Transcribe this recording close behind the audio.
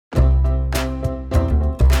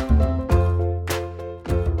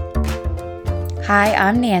Hi,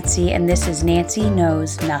 I'm Nancy, and this is Nancy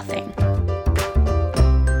Knows Nothing.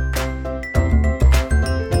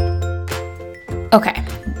 Okay,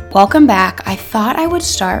 welcome back. I thought I would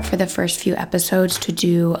start for the first few episodes to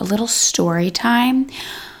do a little story time.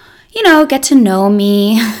 Get to know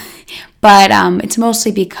me. But it's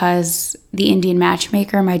mostly because the Indian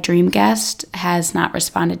matchmaker, my dream guest, has not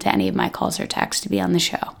responded to any of my calls or texts to be on the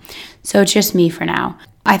show. So it's just me for now.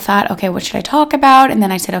 I thought, okay, what should I talk about? And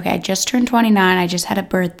then I said, okay, I just turned 29. I just had a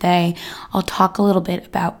birthday. I'll talk a little bit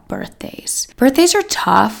about birthdays. Birthdays are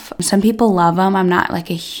tough. Some people love them. I'm not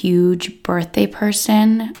like a huge birthday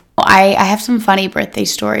person. I have some funny birthday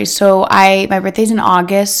stories. So my birthday's in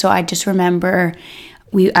August, so I just remember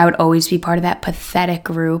I would always be part of that pathetic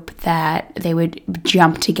group that they would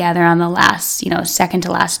jump together on the last, second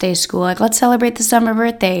to last day of school. Like, let's celebrate the summer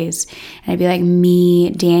birthdays. And I'd be like me,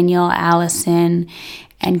 Daniel, Allison,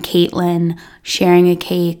 and Caitlin sharing a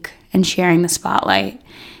cake and sharing the spotlight.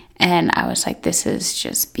 And I was like, this is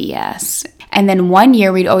just BS. And then one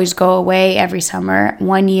year we'd always go away every summer.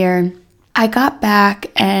 One year I got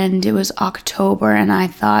back and it was October and I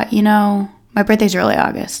thought, my birthday's early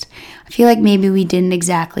August. I feel like maybe we didn't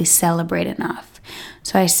exactly celebrate enough.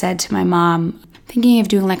 So I said to my mom, thinking of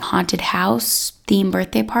doing like haunted house themed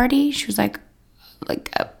birthday party. She was like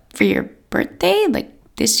for your birthday, like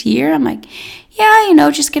this year? I'm like, yeah,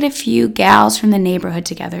 just get a few gals from the neighborhood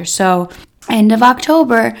together. So end of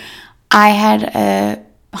October, I had a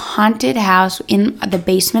haunted house in the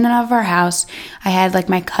basement of our house. I had like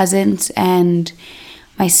my cousins and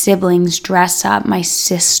my siblings dress up. My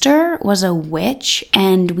sister was a witch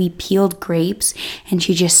and we peeled grapes and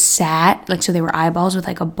she just sat, like, so they were eyeballs with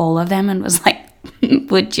like a bowl of them and was like,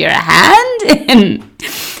 put your hand.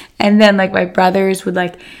 And then like my brothers would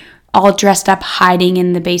like all dressed up hiding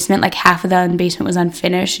in the basement. Like half of the basement was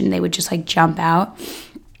unfinished and they would just like jump out.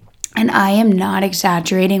 And I am not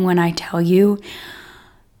exaggerating when I tell you,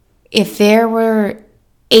 if there were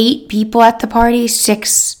 8 people at the party,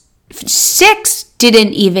 six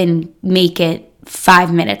didn't even make it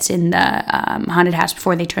 5 minutes in the haunted house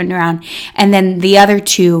before they turned around. And then the other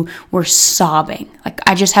 2 were sobbing. Like,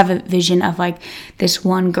 I just have a vision of like this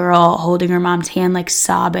one girl holding her mom's hand, like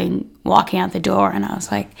sobbing, walking out the door. And I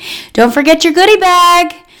was like, don't forget your goodie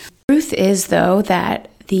bag. Truth is, though, that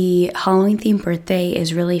the Halloween themed birthday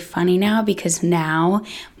is really funny now because now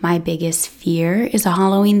my biggest fear is a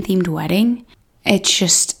Halloween themed wedding. It's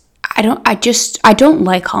just, I don't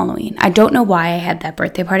like Halloween. I don't know why I had that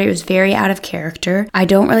birthday party. It was very out of character. I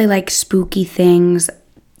don't really like spooky things,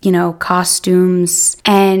 costumes,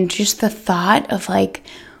 and just the thought of like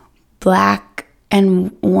black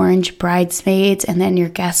and orange bridesmaids and then your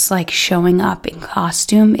guests like showing up in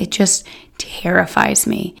costume. It just terrifies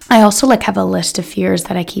me. I also like have a list of fears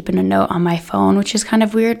that I keep in a note on my phone, which is kind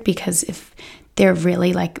of weird because if they're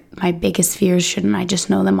really like my biggest fears, shouldn't I just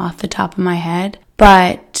know them off the top of my head?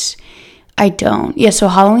 But I don't. Yeah, so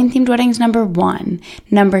Halloween themed weddings, number 1.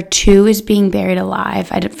 Number 2 is being buried alive.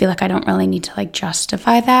 I feel like I don't really need to like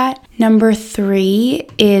justify that. Number 3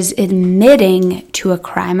 is admitting to a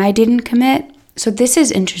crime I didn't commit. So this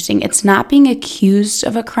is interesting. It's not being accused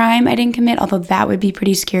of a crime I didn't commit, although that would be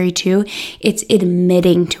pretty scary too. It's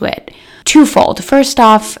admitting to it. Twofold. First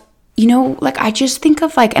off, I just think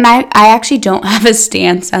of like, and I actually don't have a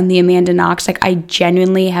stance on the Amanda Knox. Like, I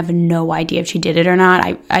genuinely have no idea if she did it or not.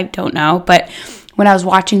 I don't know. But when I was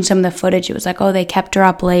watching some of the footage, it was like, oh, they kept her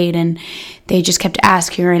up late and they just kept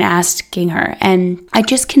asking her. And I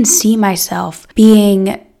just can see myself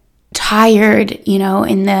being tired,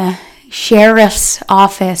 in the sheriff's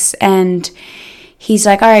office and he's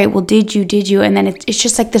like, all right, well, did you? And then it's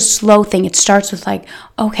just like this slow thing. It starts with like,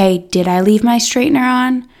 okay, did I leave my straightener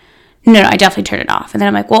on? No, I definitely turned it off. And then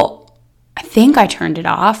I'm like, well, I think I turned it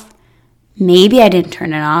off. Maybe I didn't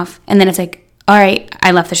turn it off. And then it's like, all right, I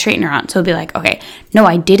left the straightener on. So it'll be like, okay, no,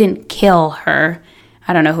 I didn't kill her.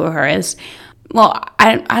 I don't know who her is. Well,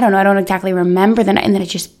 I don't know. I don't exactly remember that. And then it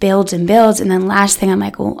just builds and builds. And then last thing I'm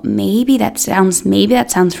like, well, maybe that sounds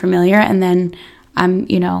familiar. And then I'm,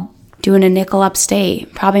 doing a nickel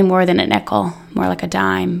upstate. Probably more than a nickel. More like a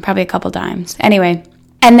dime. Probably a couple dimes. Anyway.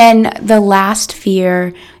 And then the last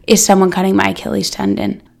fear is someone cutting my Achilles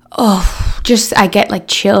tendon. Oh, I get like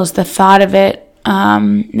chills. The thought of it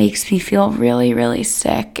makes me feel really, really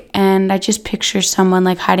sick. And I just picture someone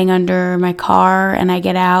like hiding under my car and I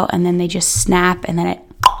get out and then they just snap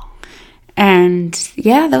and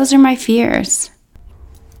yeah, those are my fears.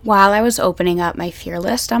 While I was opening up my fear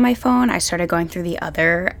list on my phone, I started going through the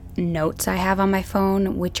other notes I have on my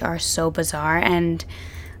phone, which are so bizarre. And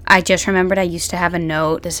I just remembered I used to have a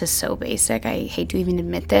note. This is so basic. I hate to even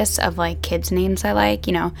admit this, of like kids' names I like,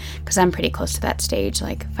 you know, because I'm pretty close to that stage,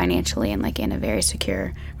 like financially and like in a very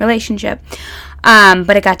secure relationship.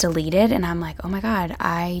 But it got deleted, and I'm like, oh my God,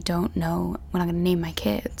 I don't know what I'm going to name my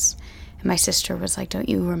kids. And my sister was like, don't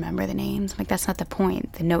you remember the names? I'm like, that's not the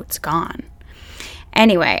point. The note's gone.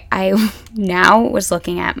 Anyway, I now was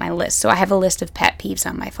looking at my list. So I have a list of pet peeves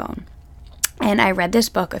on my phone. And I read this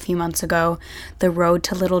book a few months ago, The Road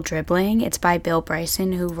to Little Dribbling. It's by Bill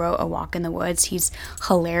Bryson, who wrote A Walk in the Woods. He's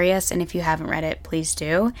hilarious, and if you haven't read it, please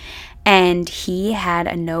do. And he had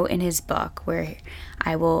a note in his book where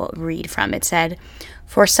I will read from. It said,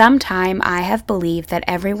 "For some time, I have believed that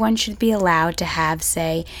everyone should be allowed to have,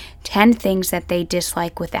 say, 10 things that they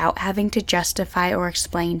dislike without having to justify or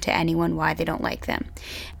explain to anyone why they don't like them."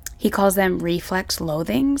 He calls them reflex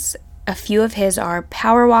loathings. A few of his are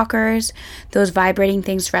power walkers, those vibrating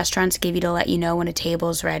things restaurants give you to let you know when a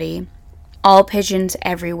table's ready, all pigeons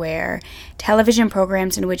everywhere, television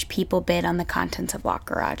programs in which people bid on the contents of locked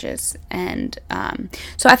garages. And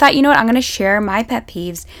so I thought, you know what, I'm going to share my pet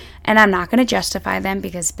peeves, and I'm not going to justify them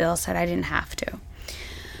because Bill said I didn't have to.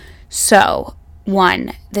 So,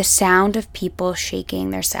 1, the sound of people shaking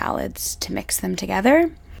their salads to mix them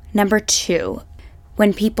together. Number 2,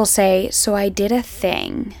 when people say, so I did a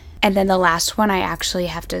thing. And then the last one, I actually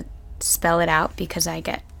have to spell it out because I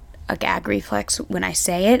get a gag reflex when I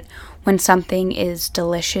say it. When something is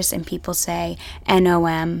delicious and people say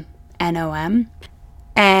N-O-M, N-O-M.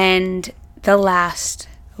 And the last,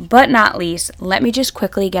 but not least, let me just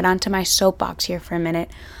quickly get onto my soapbox here for a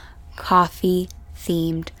minute.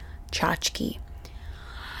 Coffee-themed tchotchke.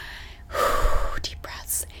 Deep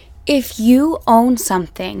breaths. If you own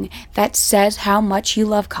something that says how much you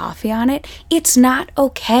love coffee on it, it's not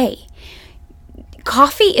okay.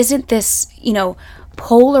 Coffee isn't this,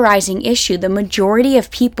 polarizing issue. The majority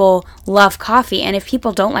of people love coffee, and if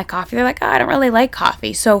people don't like coffee, they're like, oh, I don't really like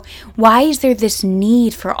coffee. So why is there this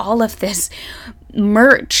need for all of this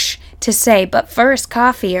merch to say, but first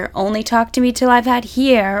coffee, or only talk to me till I've had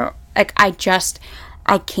here? Like,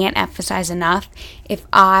 I can't emphasize enough, if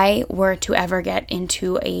I were to ever get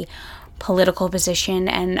into a political position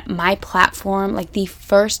and my platform, like the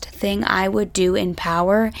first thing I would do in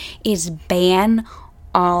power is ban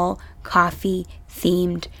all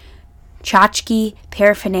coffee-themed tchotchke,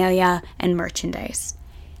 paraphernalia, and merchandise.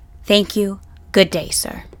 Thank you. Good day,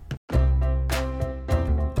 sir.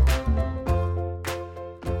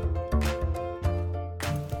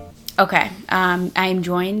 Okay, I'm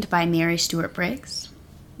joined by Mary Stewart Briggs,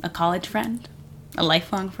 a college friend, a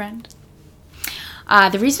lifelong friend.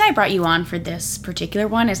 The reason I brought you on for this particular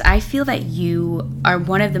one is I feel that you are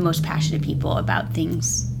one of the most passionate people about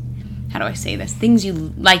things. How do I say this? Things you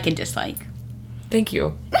like and dislike. Thank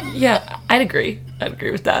you. Yeah, I'd agree. I'd agree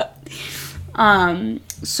with that.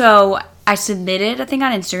 So I submitted a thing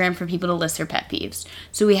on Instagram for people to list their pet peeves.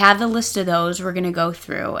 So we have the list of those we're going to go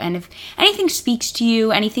through. And if anything speaks to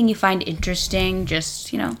you, anything you find interesting,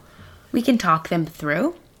 just, we can talk them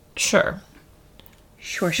through. Sure.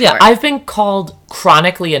 Sure. Yeah, I've been called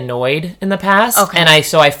chronically annoyed in the past. Okay. And I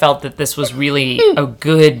felt that this was really a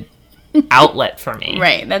good outlet for me.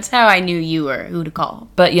 Right. That's how I knew you were who to call.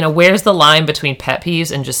 But, where's the line between pet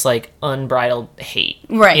peeves and just, unbridled hate?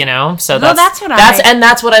 Right. So that's what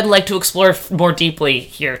that's what I'd like to explore more deeply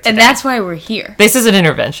here today. And that's why we're here. This is an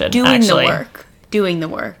intervention, Doing the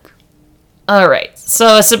work. All right.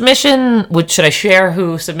 So a submission, should I share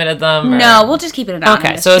who submitted them? No, we'll just keep it anonymous.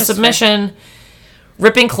 Okay. So a submission,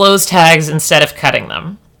 ripping clothes tags instead of cutting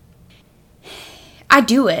them. I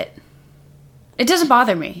do it. It doesn't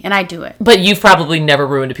bother me, and I do it. But you've probably never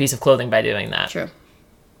ruined a piece of clothing by doing that. True.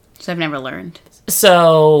 So I've never learned.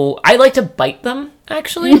 So I like to bite them,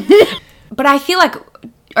 actually. But I feel like,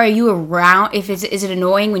 are you around, is it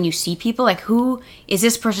annoying when you see people? Like, who, is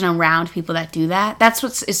this person around people that do that? That's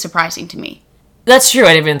what is surprising to me. That's true.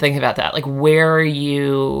 I didn't even think about that. Like, where are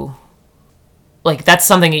you, that's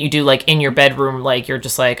something that you do, in your bedroom, you're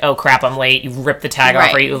just oh, crap, I'm late. You rip the tag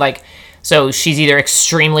off, or you, so she's either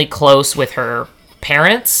extremely close with her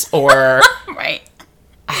parents or... Right.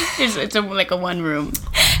 It's a one-room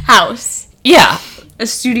house. Yeah. A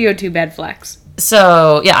Studio 2 bed flex.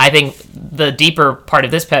 So, yeah, I think the deeper part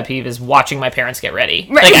of this pet peeve is watching my parents get ready.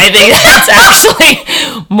 Right. I think that's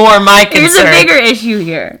actually more my concern. There's a bigger issue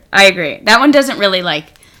here. I agree. That one doesn't really,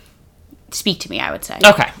 speak to me, I would say.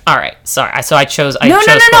 Okay. All right. Sorry. So I chose... No.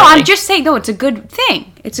 I'm just saying, no, it's a good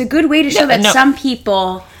thing. It's a good way to show that some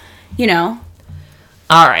people...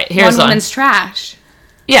 All right, here's one woman's trash.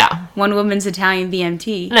 Yeah. One woman's Italian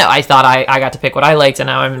BMT. No, I thought I got to pick what I liked, and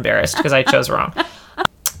now I'm embarrassed because I chose wrong.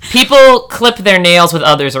 People clip their nails with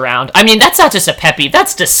others around. I mean, that's not just a pet peeve.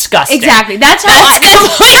 That's disgusting. Exactly. That's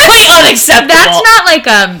completely unacceptable. That's not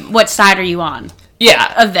like what side are you on?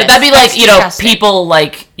 Yeah. Of this. That'd be like, disgusting. People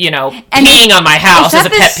like, peeing on my house as a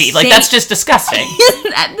pet peeve. Like, that's just disgusting.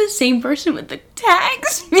 Isn't that the same person with the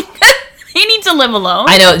tags? Because they need to live alone.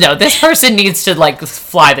 I know. No, this person needs to, like,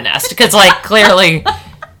 fly the nest. Because, like, clearly...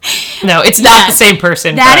 No, it's not the same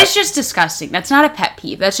person. That is just disgusting. That's not a pet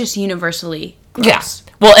peeve. That's just universally gross. Yes.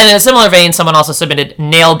 Yeah. Well, in a similar vein, someone also submitted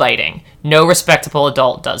nail biting. No respectable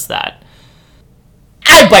adult does that.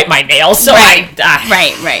 I bite my nails, so right.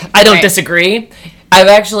 I don't disagree. I've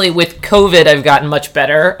actually, with COVID, I've gotten much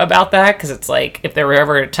better about that, because it's like, if there were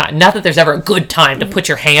ever a time, not that there's ever a good time to put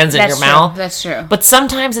your hands in your mouth. That's true. But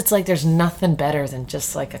sometimes it's like, there's nothing better than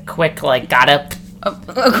just like a quick, like, gotta... A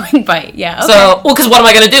quick bite, yeah. Okay. So, because what am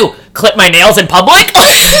I going to do? Clip my nails in public?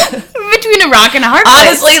 Between a rock and a hard place.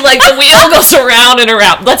 Honestly, like, the wheel goes around and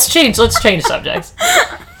around. Let's change subjects.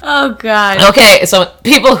 Oh, God. Okay, so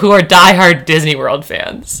people who are diehard Disney World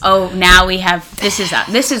fans. Oh, now we have, this is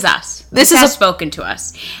us. This has spoken to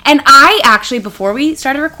us. And I actually, before we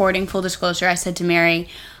started recording, full disclosure, I said to Mary,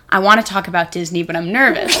 I want to talk about Disney, but I'm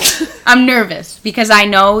nervous. I'm nervous because I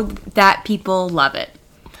know that people love it.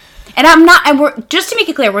 And we're just to make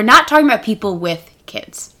it clear, we're not talking about people with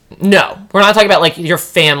kids. No, we're not talking about like your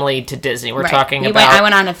family to Disney. We're talking about I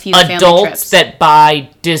went on a few adults that buy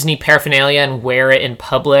Disney paraphernalia and wear it in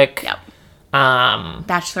public. Yep.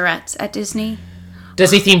 Bachelorettes at Disney.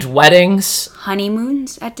 Disney themed weddings.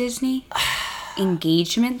 Honeymoons at Disney.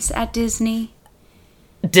 Engagements at Disney.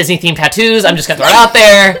 Disney themed tattoos. I'm just gonna throw it out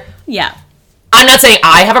there. Yeah. I'm not saying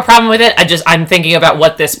I have a problem with it. I'm thinking about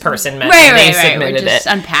what this person meant. They submitted We're just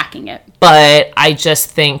unpacking it. But I just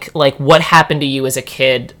think, like, what happened to you as a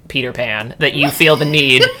kid, Peter Pan, that you feel the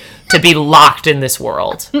need to be locked in this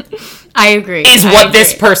world? I agree. Is what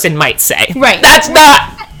this person might say. Right. That's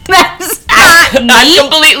not me. I'm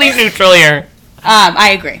completely neutral here.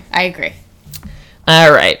 I agree.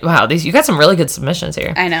 All right. Wow, you got some really good submissions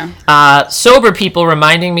here. I know. Sober people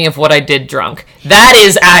reminding me of what I did drunk. That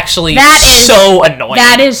is actually so annoying.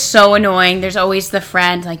 That is so annoying. There's always the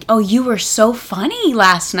friend like, "Oh, you were so funny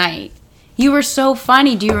last night. You were so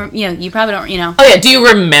funny. Do you probably don't, Oh yeah, do you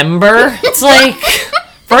remember? It's like,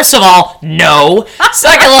 first of all, no.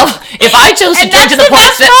 Second of all, if I chose to drink to the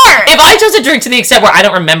point that if I chose to drink to the extent where I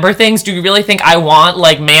don't remember things, do you really think I want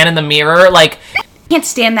like man in the mirror? Like, I can't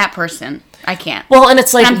stand that person. I can't. Well, and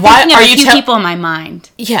it's like, and I'm why thinking are of you a few people in my mind?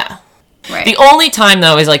 Yeah. Right. The only time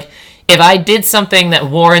though is like if I did something that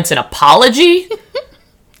warrants an apology.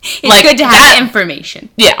 It's like, good to have that information.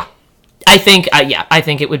 Yeah. I think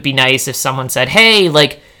it would be nice if someone said, "Hey,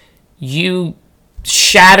 like you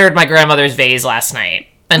shattered my grandmother's vase last night."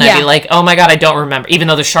 And I'd be like, "Oh my god, I don't remember." Even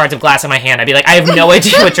though there's shards of glass in my hand, I'd be like, "I have no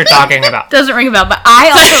idea what you're talking about." Doesn't ring a bell, but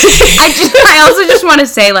I also just want to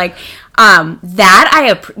say like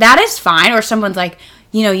that is fine. Or someone's like,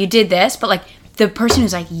 you did this, but like the person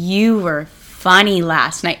who's like, you were funny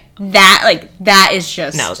last night. That is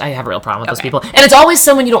just... No, I have a real problem with those people. And it's always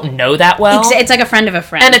someone you don't know that well. It's like a friend of a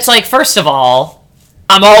friend. And it's like, first of all,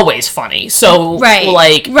 I'm always funny. So,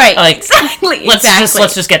 right. Exactly.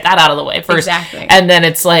 Let's just get that out of the way first. Exactly. And then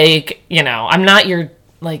it's like, I'm not your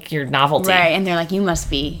novelty. Right, and they're like, you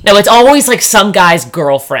must be... No, it's always like some guy's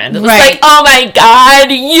girlfriend. It was like, oh my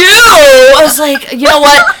god, you! I was like, you know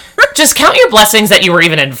what? Just count your blessings that you were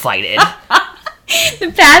even invited.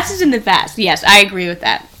 The past is in the past. Yes, I agree with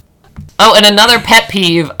that. Oh, and another pet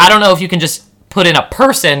peeve, I don't know if you can just put in a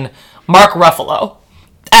person, Mark Ruffalo,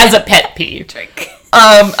 as a pet peeve.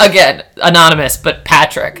 Again, anonymous, but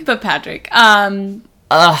Patrick. We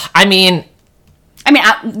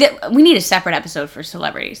need a separate episode for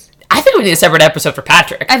celebrities. I think we need a separate episode for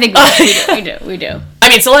Patrick. I think we do. I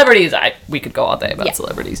mean, celebrities, we could go all day about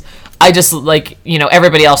celebrities. I just,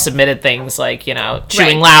 everybody else submitted things like,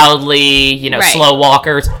 chewing loudly, slow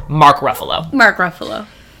walkers. Mark Ruffalo.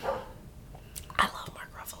 I love Mark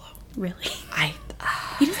Ruffalo. Really?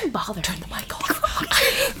 He doesn't bother. Turn the mic off.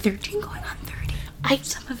 13 going on 30.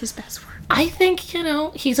 Some of his best work. I think,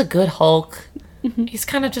 he's a good Hulk. Mm-hmm. He's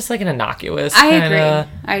kind of just like an innocuous. I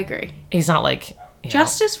agree. He's not like...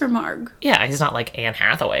 Justice for Marg. Yeah, he's not like Anne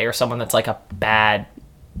Hathaway or someone that's like a bad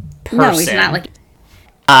person. No, he's not like...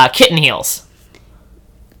 Kitten heels.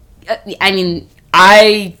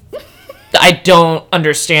 I don't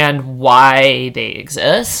understand why they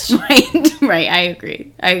exist. Right, I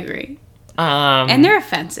agree. And they're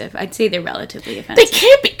offensive. I'd say they're relatively offensive. They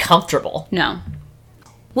can't be comfortable. No.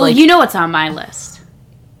 Well, you know what's on my list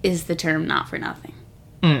is the term not for nothing.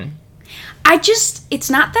 It's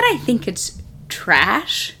not that I think it's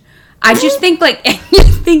trash. I just think, like, I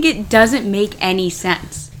just think it doesn't make any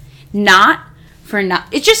sense.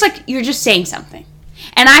 It's just like you're just saying something.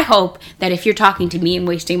 And I hope that if you're talking to me and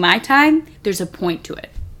wasting my time, there's a point to it.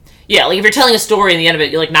 Yeah, like if you're telling a story and the end of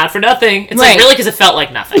it, you're like, not for nothing. It's like, really? Because it felt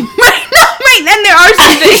like nothing. Right, then there are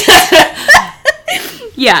some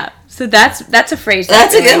things. Yeah, so that's a phrase.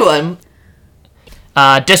 That's a good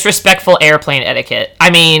one. Disrespectful airplane etiquette.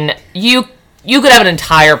 I mean, you could have an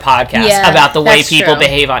entire podcast about the way people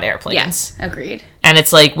behave on airplanes. Yes, agreed. And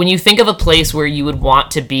it's like, when you think of a place where you would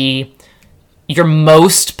want to be your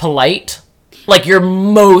most polite, like your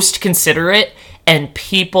most considerate, and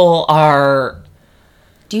people are...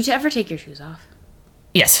 Do you ever take your shoes off?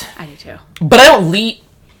 Yes. I do too. But I don't leave...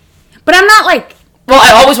 But I'm not like... Well,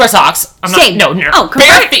 I always wear socks. Same. No. Oh,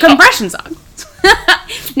 compression socks.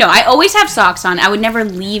 No, I always have socks on. I would never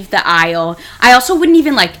leave the aisle. I also wouldn't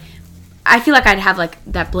even, like... I feel like I'd have, like,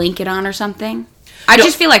 that blanket on or something. I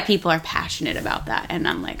just feel like people are passionate about that. And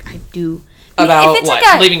I'm like, I do... About what?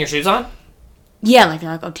 Like leaving your shoes on? Yeah, like, they're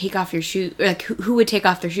like, oh, take off your shoes. Like, who would take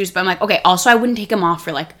off their shoes? But I'm like, okay, also, I wouldn't take them off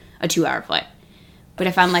for, like, a 2-hour flight. But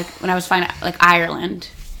if I'm, like, when I was flying, like, Ireland...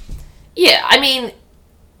 Yeah, I mean...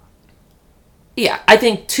 Yeah, I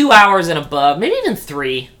think 2 hours and above, maybe even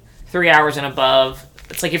 3 hours and above.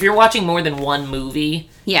 It's like if you're watching more than one movie,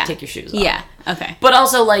 take your shoes off. Yeah, okay. But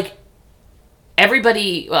also, like,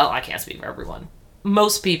 everybody, well, I can't speak for everyone.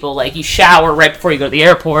 Most people, like, you shower right before you go to the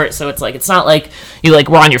airport, so it's like, it's not like you, like,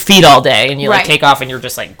 were on your feet all day and you, like, take off and you're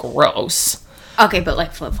just, like, gross. Okay, but,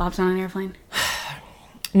 like, flip-flops on an airplane?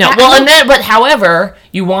 No, but however,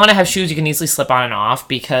 you want to have shoes you can easily slip on and off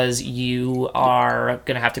because you are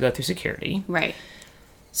going to have to go through security. Right.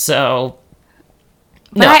 So.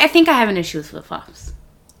 But I think I have an issue with flip-flops.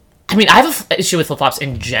 I mean, I have an issue with flip-flops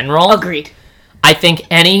in general. Agreed. I think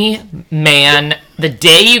any man, the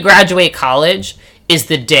day you graduate college is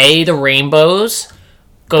the day the rainbows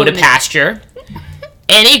go to pasture.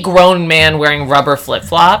 Any grown man wearing rubber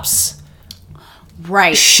flip-flops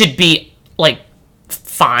should be, like,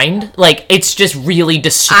 fined. Like, it's just really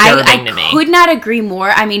disturbing to me. I could not agree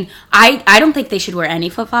more. I mean, I don't think they should wear any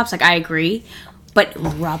flip-flops. Like, I agree. But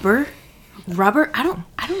rubber, I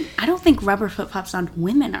don't think rubber flip-flops on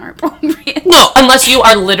women are appropriate. No, unless you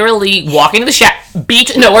are literally walking to the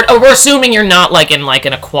beach. No, we're assuming you're not, like, in, like,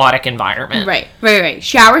 an aquatic environment. Right.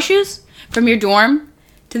 Shower shoes from your dorm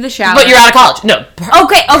to the shower. But you're out of college. No.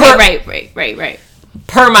 Right.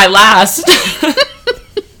 Per my last...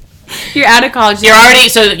 You're out of college. You're already...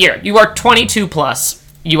 So, you are 22 plus.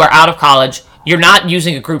 You are out of college. You're not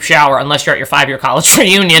using a group shower unless you're at your 5-year college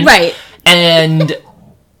reunion. Right. And...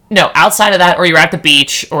 No, outside of that, or you're at the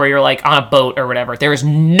beach, or you're, like, on a boat or whatever, there is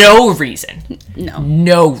no reason.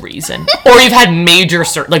 No reason. Or you've had major,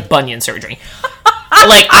 bunion surgery.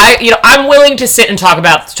 Like, I'm willing to sit and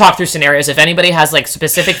talk through scenarios. If anybody has, like,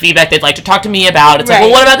 specific feedback they'd like to talk to me about, it's like,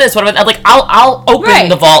 well, what about this? What about that? Like, I'll open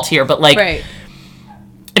the vault here, but, like,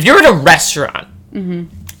 if you're at a restaurant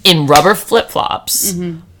in rubber flip-flops...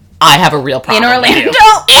 I have a real problem. In Orlando,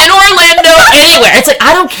 anywhere. It's like,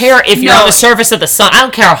 I don't care if you're on the surface of the sun. I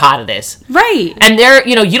don't care how hot it is. Right. And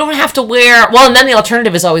you don't have to wear, well, and then the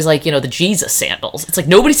alternative is always like, the Jesus sandals. It's like,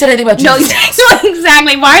 nobody said anything about Jesus sandals. No,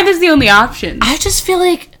 exactly. Why are those the only option? I just feel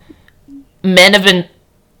like men have been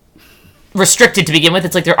restricted to begin with.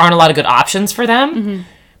 It's like there aren't a lot of good options for them.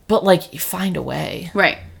 But, like, you find a way.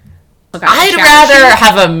 Right. Okay, I'd rather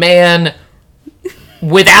have a man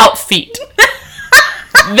without feet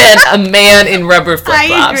than a man in rubber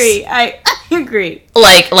flip-flops. I agree.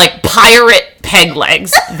 Like pirate peg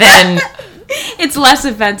legs than... It's less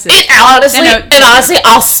offensive. Honestly,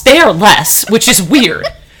 I'll stare less, which is weird.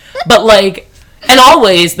 But, like... And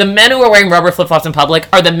always, the men who are wearing rubber flip-flops in public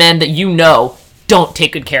are the men that don't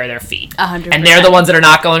take good care of their feet. 100%. And they're the ones that are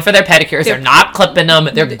not going for their pedicures. They're not clipping them.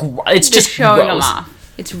 It's just showing gross. them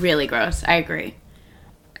off. It's really gross. I agree.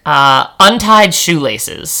 Untied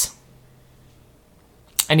shoelaces.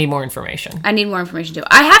 I need more information. Too.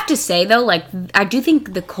 I have to say, though, like, I do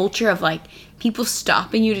think the culture of, like, people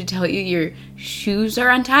stopping you to tell you your shoes are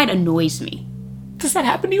untied annoys me. Does that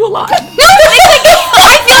happen to you a lot? No,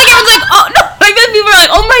 I feel like everyone's like, oh, no. Like, then people are like,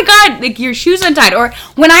 oh, my God, like, your shoe's untied. Or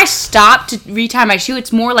when I stop to retie my shoe,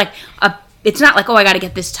 it's more like it's not like, oh, I got to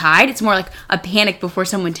get this tied. It's more like a panic before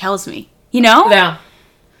someone tells me, Yeah.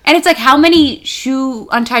 And it's like, how many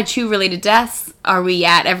untied shoe-related deaths are we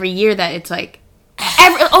at every year that it's like,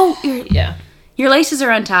 your laces are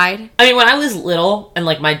untied. I mean, when I was little, and,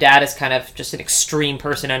 like, my dad is kind of just an extreme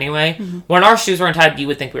person anyway, when our shoes were untied, you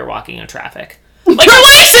would think we were walking in traffic. Like, your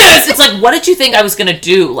laces! It's like, what did you think I was gonna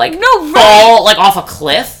do? Like, fall, like, off a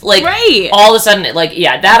cliff? Like, all of a sudden, like,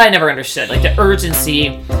 that I never understood. Like, the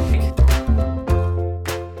urgency.